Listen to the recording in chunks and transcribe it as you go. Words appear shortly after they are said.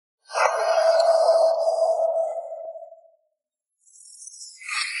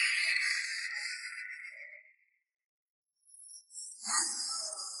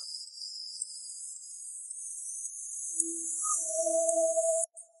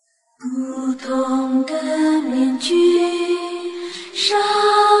不同的面具，上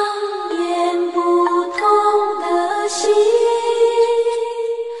演不同的戏，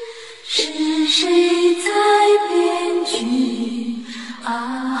是谁在编剧？啊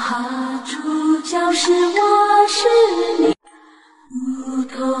哈，主角是我是你。不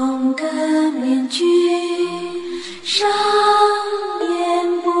同的面具，上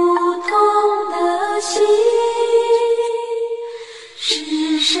演不同的戏，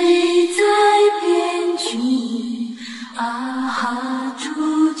是谁在编剧？啊哈，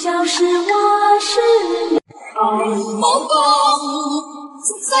主角是我是你。武功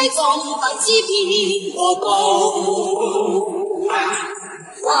在中等之片和道，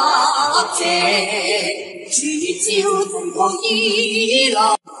或者主照同光依流。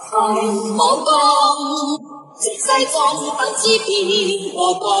武功在中等之片和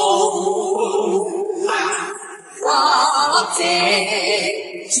道，或者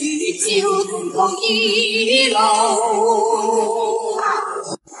主照同光依流。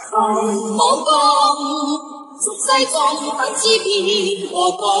武功在中等之片和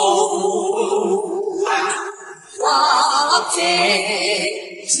道，或者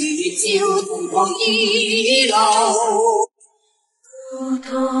主照同光依流。不同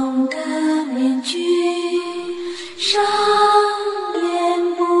的面具，上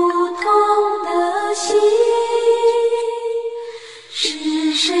演不同的戏，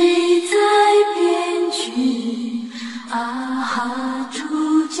是谁在编剧？啊哈，主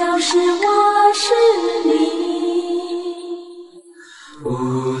角是我是你。不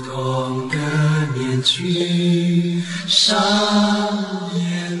同的面具，上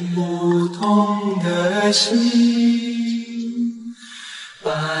演不同的戏，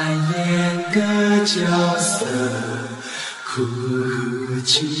扮演个角色，哭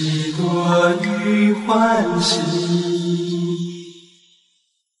泣多于欢喜。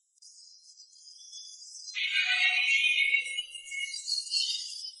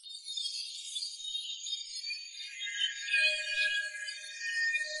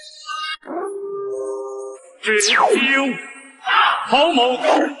絕招好武功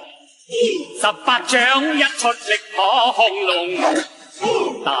，18掌一出力破紅龍，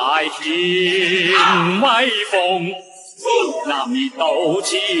大顯威風。男兒到此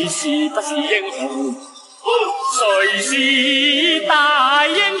是不是英雄？誰是大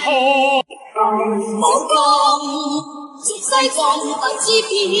英雄？武功在中等之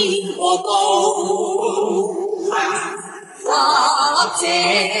片和道，或者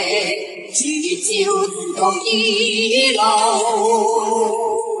主照同光依流。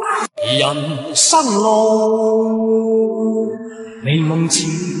人生路，美夢似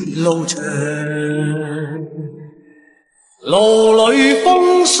路長，路裏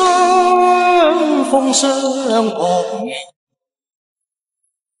風霜撲面。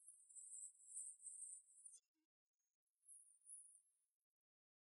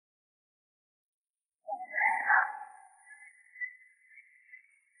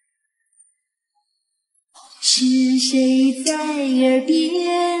是谁在耳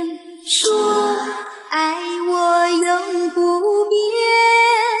边说爱我永不变？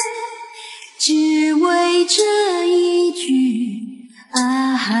只为这一句，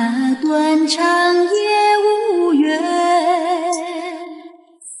啊哈，断肠也无缘。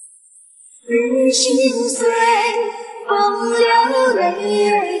日心碎，风流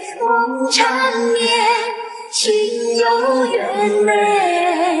泪，梦缠绵，情有缘美。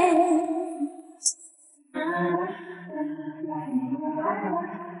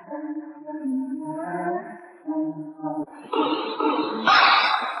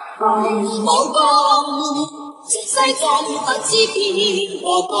武功在中等之片和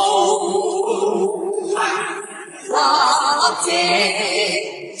道，或者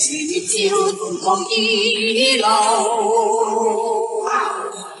主照同光依流。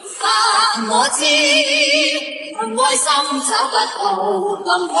但我知愛心找不到更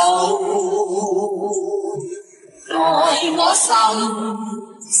好，愛我心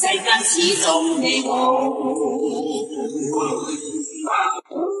世間始終你我。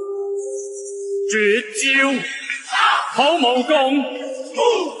絕招好武功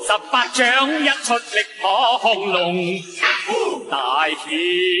，18掌一出力破紅龍，大顯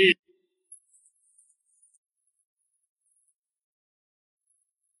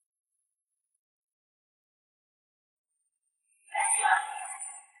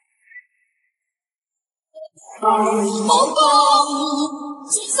武功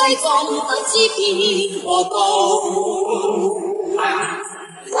在中等之片和道，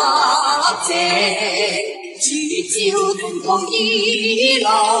或者主照同光依流。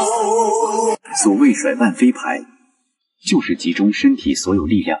所谓甩腕飞牌，就是集中身体所有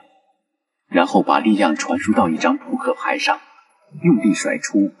力量，然后把力量传输到一张扑克牌上，用力甩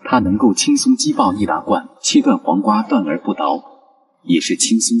出，它能够轻松击爆易拉罐，切断黄瓜断而不倒，也是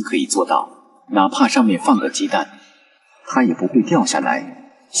轻松可以做到。哪怕上面放个鸡蛋，它也不会掉下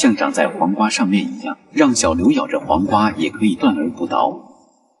来，像长在黄瓜上面一样。让小刘咬着黄瓜也可以断而不倒。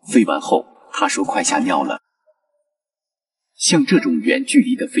飞完后，他说快吓尿了。像这种远距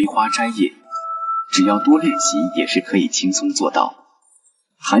离的飞花摘叶，只要多练习也是可以轻松做到。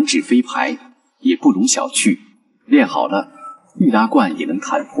弹指飞牌也不容小觑，练好了，易拉罐也能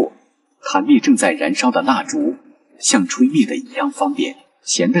弹破，弹灭正在燃烧的蜡烛，像吹灭的一样方便。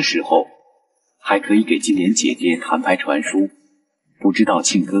闲的时候，还可以给金莲姐姐弹牌传输，不知道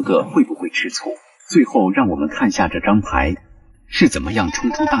庆哥哥会不会吃醋。最后让我们看下这张牌是怎么样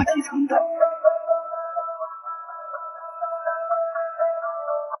冲出大气层的。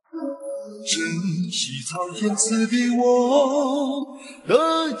珍惜苍天赐给我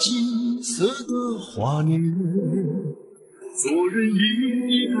的金色的华年，做人应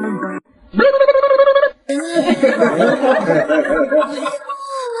以坦白。反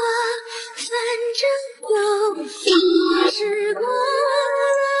正有时光。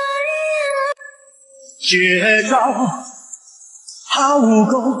绝招好武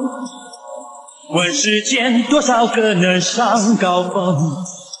功，问世间多少个能上高峰？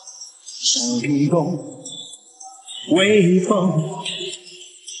上立功，威风，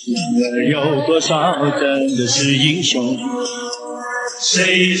然而有多少真的是英雄？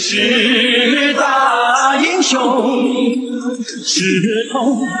谁是大英雄？是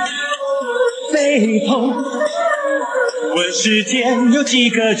痛，悲痛。问世间有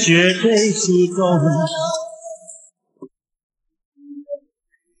几个绝对出众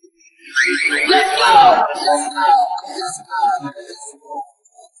？Let's go！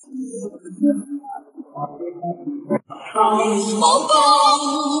 武功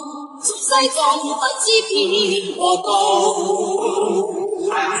自世中不知遍和道，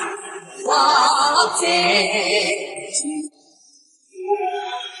或者武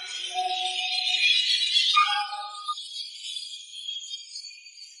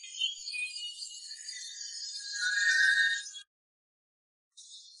功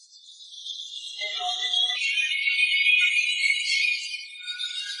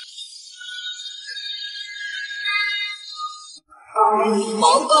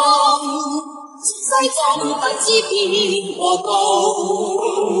自世中不知遍和道，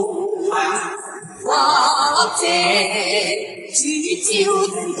或者絕招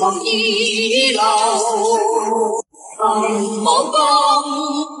同同依路。武功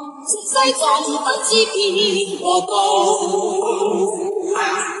自世中不知遍和道，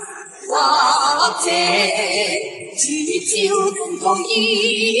或者絕招同同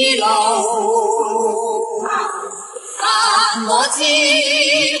依路。但我知，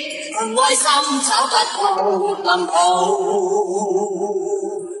愛心找不到臨途，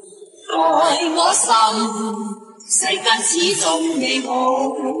愛我心，世間始終你好。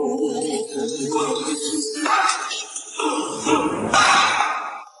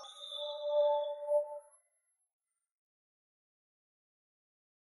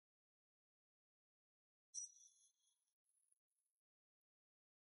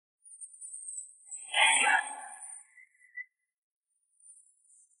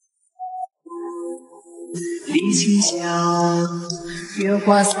李清香，月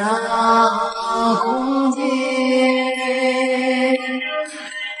华洒空间。